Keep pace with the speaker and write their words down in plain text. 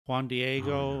Juan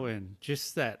Oh yeah. Diego, and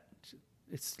just that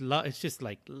it's just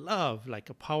like love, like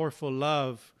a powerful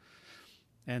love,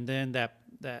 and then that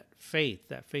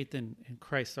faith in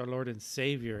Christ our Lord and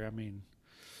Savior. I mean,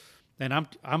 and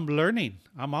I'm learning.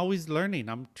 I'm always learning.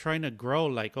 I'm trying to grow.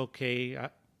 Like, okay,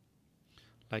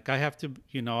 like I have to,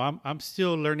 I'm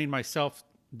still learning myself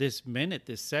this minute,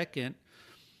 this second,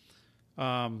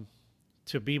 um,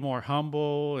 to be more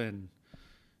humble, and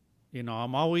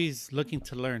I'm always looking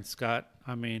to learn, Scott.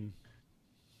 I mean,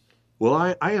 Well,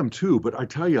 I am too, but I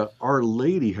tell you, Our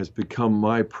Lady has become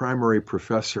my primary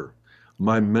professor,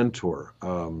 my wow, mentor.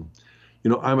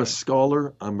 I'm a right,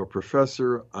 scholar, I'm a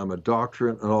professor, I'm a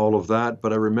doctorate, and all of that.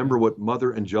 But I yeah, remember what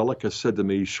Mother Angelica said to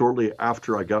me shortly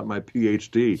after I got my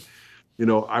PhD.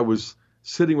 I was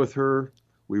sitting with her,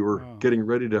 we were wow, getting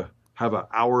ready to have an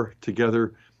hour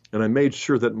together, and I made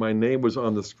sure that my name was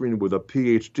on the screen with a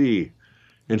PhD.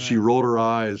 And she right. rolled her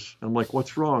eyes. I'm like,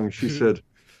 what's wrong? She said,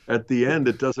 at the end,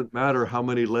 it doesn't matter how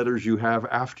many letters you have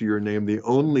after your name. The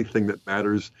only thing that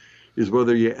matters is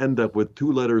whether you end up with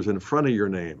two letters in front of your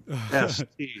name.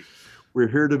 ST. We're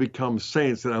here to become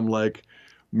saints. And I'm like,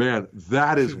 man,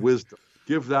 that is wisdom.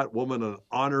 Give that woman an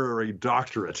honorary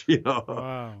doctorate,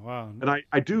 Wow, wow. And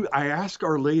I ask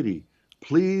Our Lady,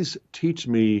 please teach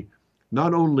me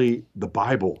not only the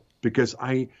Bible, because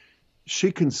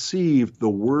she conceived the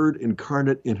Word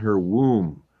incarnate in her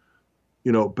womb,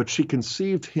 but she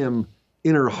conceived him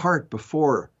in her heart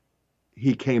before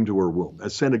he came to her womb,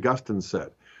 as St. Augustine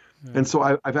said. And Right, so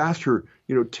I've asked her,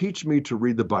 teach me to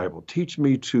read the Bible, teach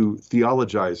me to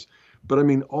theologize, but I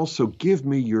mean, also give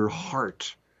me your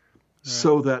heart right.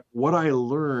 so that what I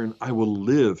learn, I will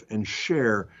live and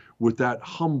share with that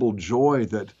humble joy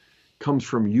that comes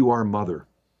from you, our mother.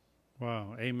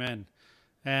 Wow, amen.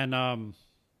 And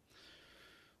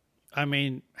I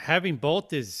mean, having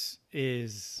both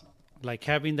is like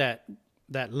having that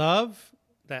love,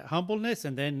 that humbleness,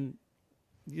 and then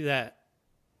that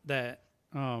that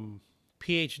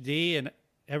PhD and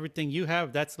everything you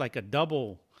have. That's like a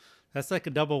double. That's like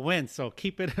a double win. So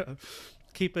keep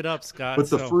it up, Scott. But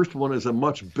the So first one is a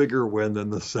much bigger win than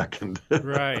the second.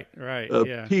 right, right, A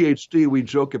yeah. PhD, we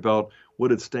joke about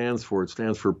what it stands for. It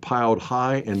stands for piled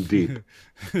high and deep.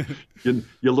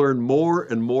 You learn more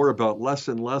and more about less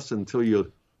and less until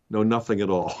you know nothing at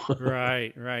all.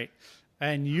 Right, right.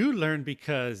 And you learn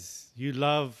because you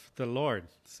love the Lord.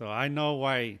 So I know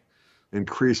why,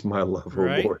 Increase my love, oh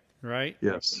right? Lord. Right?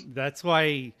 Yes. That's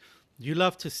why you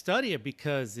love to study it,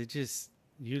 because it just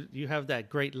you have that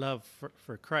great love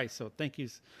for Christ. So thank you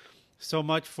so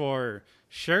much for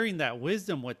sharing that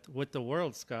wisdom with the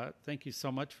world, Scott. Thank you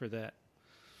so much for that.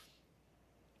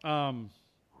 Um,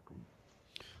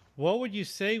 what would you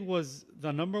say was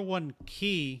the number one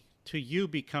key to you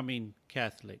becoming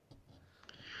Catholic?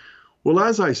 Well,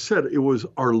 as I said, it was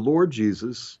our Lord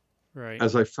Jesus, Right.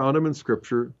 as I found him in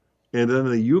Scripture, and then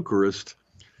the Eucharist.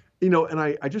 And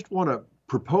I just want to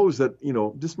propose that,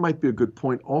 this might be a good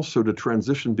point also to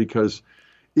transition because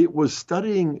it was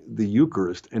studying the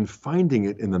Eucharist and finding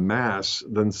it in the Mass,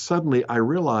 then suddenly I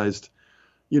realized,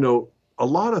 you know, a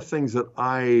lot of things that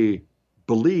I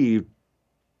believed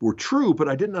were true, but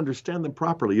I didn't understand them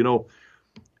properly.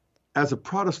 As a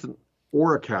Protestant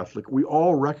or a Catholic, we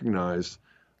all recognize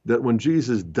that when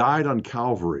Jesus died on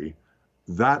Calvary,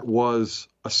 that was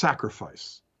a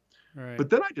sacrifice. Right. But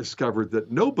then I discovered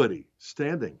that nobody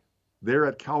standing there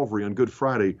at Calvary on Good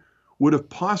Friday would have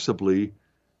possibly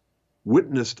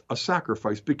witnessed a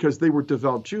sacrifice because they were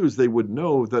devout Jews. They would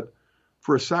know that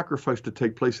for a sacrifice to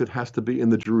take place, it has to be in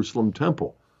the Jerusalem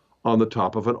temple on the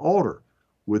top of an altar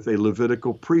with a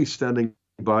Levitical priest standing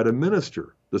by to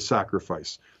minister the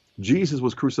sacrifice. Jesus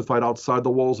was crucified outside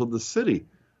the walls of the city,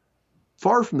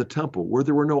 far from the temple where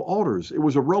there were no altars. It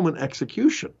was a Roman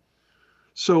execution.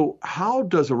 So, how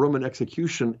does a Roman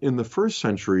execution in the first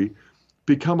century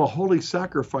become a holy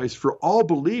sacrifice for all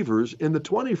believers in the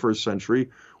 21st century,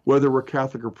 whether we're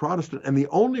Catholic or Protestant? And the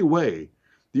only way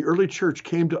the early church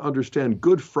came to understand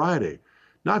Good Friday,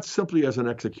 not simply as an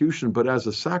execution, but as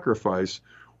a sacrifice,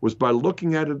 was by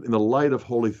looking at it in the light of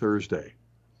Holy Thursday,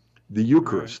 the Right.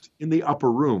 Eucharist in the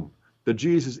upper room that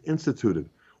Jesus instituted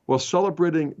while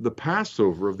celebrating the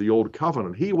Passover of the Old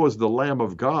Covenant. He was the Lamb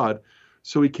of God,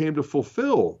 so he came to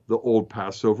fulfill the old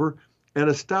Passover and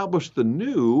establish the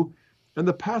new. And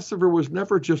the Passover was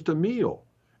never just a meal.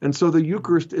 And so the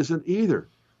Eucharist isn't either.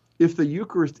 If the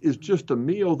Eucharist is just a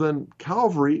meal, then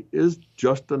Calvary is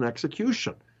just an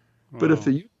execution. But if Wow.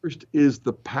 the Eucharist is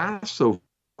the Passover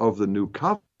of the new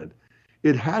covenant,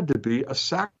 it had to be a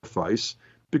sacrifice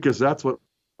because that's what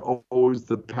always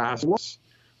the Passover was.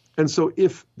 And so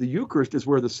if the Eucharist is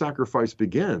where the sacrifice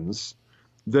begins,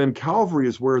 then Calvary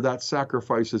is where that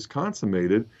sacrifice is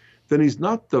consummated. Then he's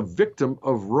not the victim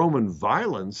of Roman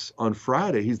violence on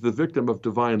Friday. He's the victim of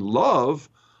divine love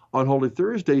on Holy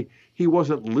Thursday. He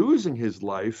wasn't losing his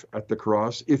life at the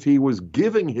cross if he was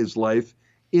giving his life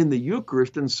in the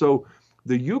Eucharist. And so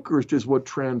the Eucharist is what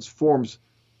transforms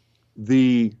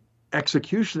the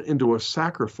execution into a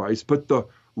sacrifice, but the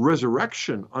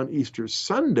resurrection on Easter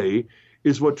Sunday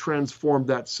is what transformed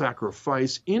that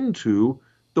sacrifice into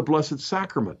the Blessed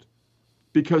Sacrament.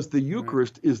 Because the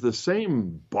Eucharist is the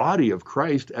same body of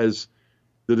Christ as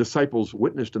the disciples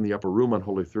witnessed in the upper room on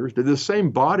Holy Thursday, the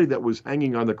same body that was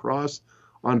hanging on the cross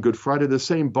on Good Friday, the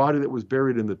same body that was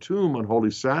buried in the tomb on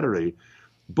Holy Saturday.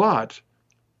 But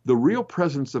the real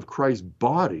presence of Christ's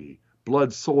body,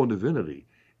 blood, soul, and divinity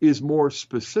is more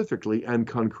specifically and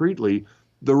concretely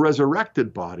the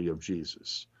resurrected body of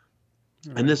Jesus.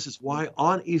 Right. And this is why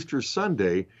on Easter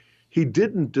Sunday, he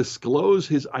didn't disclose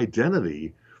his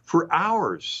identity for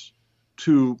hours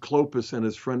to Clopas and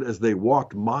his friend as they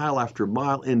walked mile after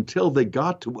mile until they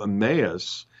got to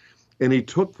Emmaus. And he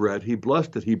took bread, he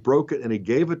blessed it, he broke it, and he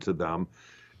gave it to them.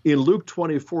 In Luke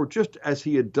 24, just as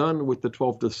he had done with the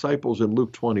 12 disciples in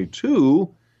Luke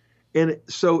 22. And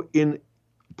so in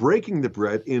breaking the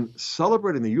bread, in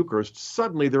celebrating the Eucharist,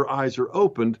 suddenly their eyes are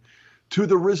opened to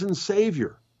the risen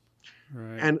Savior.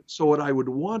 Right. And so what I would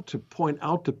want to point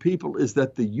out to people is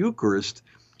that the Eucharist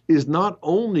is not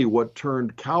only what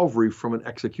turned Calvary from an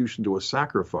execution to a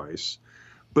sacrifice,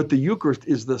 but the Eucharist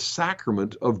is the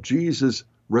sacrament of Jesus'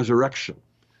 resurrection.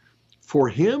 For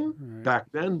him back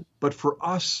then, but for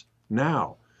us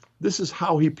now. This is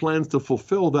how he plans to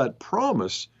fulfill that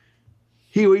promise.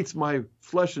 He who eats my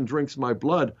flesh and drinks my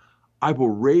blood, I will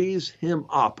raise him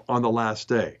up on the last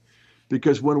day.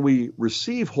 Because when we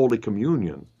receive Holy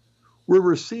Communion, we're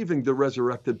receiving the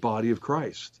resurrected body of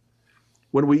Christ.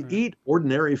 When we eat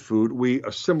ordinary food, we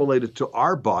assimilate it to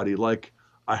our body like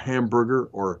a hamburger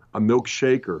or a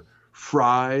milkshake or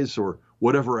fries or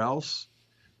whatever else.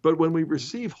 But when we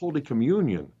receive Holy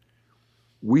Communion,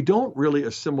 we don't really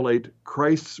assimilate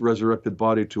Christ's resurrected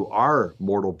body to our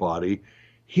mortal body.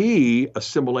 He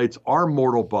assimilates our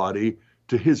mortal body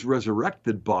to his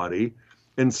resurrected body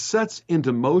and sets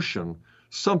into motion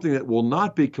something that will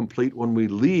not be complete when we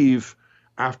leave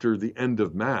after the end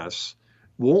of Mass,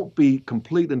 won't be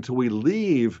complete until we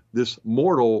leave this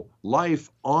mortal life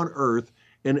on earth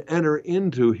and enter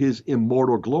into his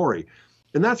immortal glory.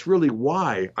 And that's really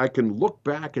why I can look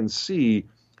back and see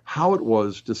how it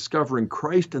was discovering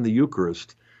Christ in the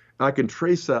Eucharist. And I can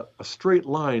trace that a straight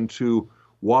line to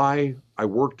why I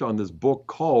worked on this book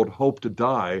called Hope to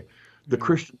Die, the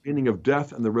Christian meaning of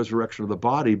death and the resurrection of the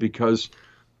body, because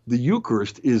the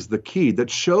Eucharist is the key that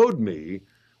showed me,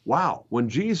 wow, when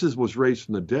Jesus was raised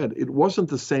from the dead, it wasn't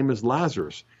the same as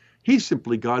Lazarus. He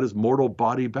simply got his mortal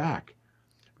body back.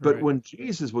 But when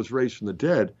Jesus was raised from the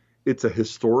dead, it's a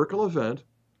historical event,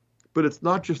 but it's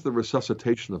not just the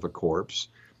resuscitation of a corpse.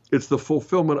 It's the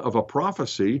fulfillment of a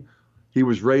prophecy. He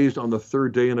was raised on the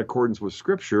third day in accordance with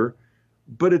Scripture,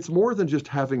 but it's more than just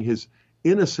having his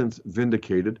innocence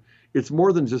vindicated. It's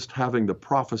more than just having the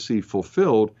prophecy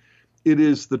fulfilled. It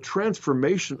is the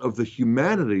transformation of the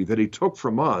humanity that he took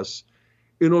from us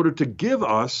in order to give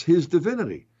us his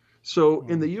divinity. So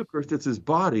in the Eucharist, it's his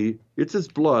body, it's his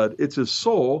blood, it's his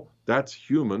soul, that's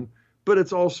human, but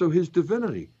it's also his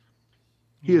divinity.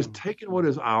 He has taken what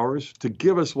is ours to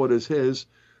give us what is his,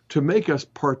 to make us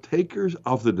partakers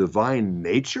of the divine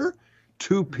nature.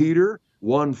 2 Peter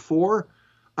 1:4.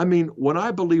 I mean, when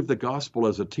I believed the gospel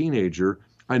as a teenager,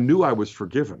 I knew I was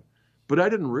forgiven, but I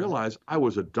didn't realize I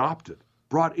was adopted,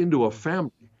 brought into a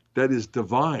family that is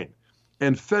divine,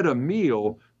 and fed a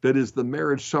meal that is the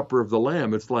marriage supper of the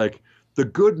Lamb. It's like the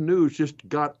good news just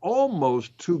got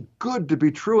almost too good to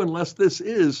be true unless this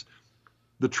is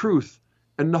the truth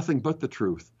and nothing but the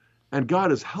truth. And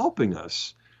God is helping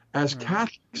us as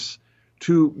Catholics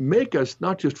to make us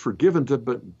not just forgiven,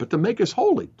 but to make us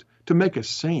holy, to make us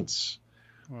saints.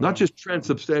 Not just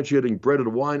transubstantiating bread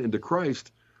and wine into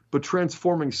Christ, but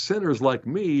transforming sinners like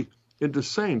me into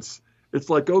saints. It's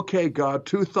like, okay, God,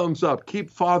 2 thumbs up. Keep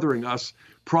fathering us,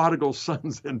 prodigal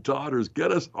sons and daughters.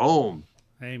 Get us home.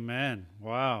 Amen.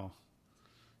 Wow.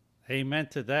 Amen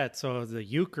to that. So the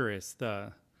Eucharist,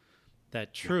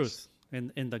 that truth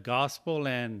in the gospel,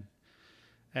 and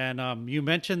you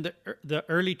mentioned the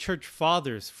early church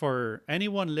fathers. For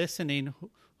anyone listening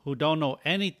who don't know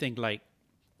anything, like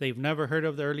they've never heard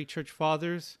of the early church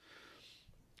fathers,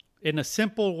 in a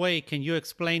simple way, can you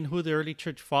explain who the early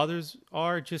church fathers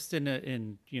are, just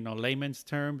in layman's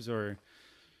terms, or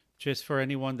just for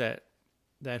anyone that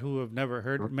who have never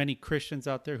heard, many Christians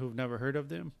out there who've never heard of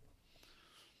them?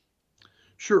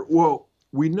 Sure. Well,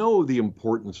 we know the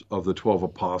importance of the 12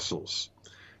 apostles.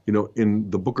 You know, in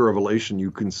the book of Revelation,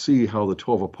 you can see how the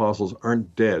 12 apostles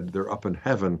aren't dead. They're up in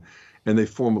heaven and they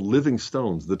form living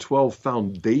stones, the 12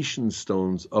 foundation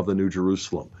stones of the New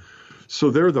Jerusalem. So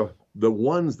they're the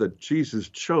ones that Jesus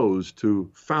chose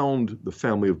to found the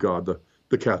family of God,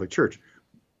 the Catholic Church.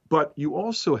 But you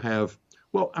also have,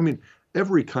 well, I mean,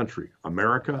 every country,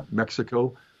 America,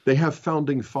 Mexico, they have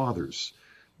founding fathers.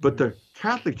 But the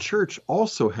Catholic Church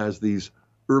also has these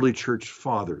early church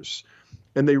fathers,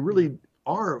 and they really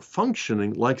are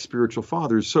functioning like spiritual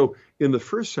fathers. So in the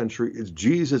first century, it's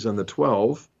Jesus and the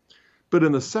 12. But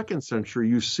in the second century,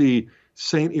 you see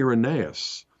St.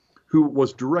 Irenaeus, who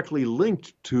was directly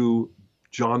linked to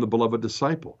John, the beloved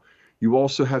disciple. You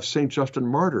also have St. Justin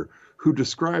Martyr, who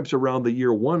describes around the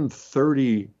year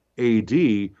 130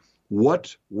 AD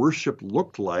what worship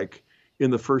looked like in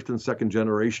the first and second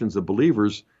generations of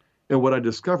believers. And what I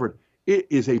discovered, it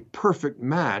is a perfect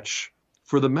match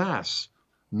for the Mass.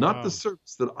 Not the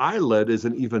service that I led as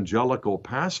an evangelical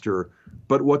pastor,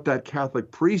 but what that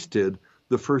Catholic priest did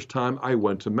the first time I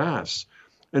went to Mass.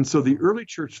 And so the early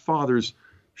church fathers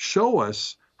show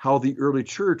us how the early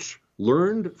church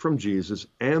learned from Jesus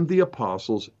and the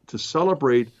apostles to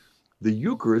celebrate the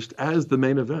Eucharist as the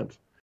main event.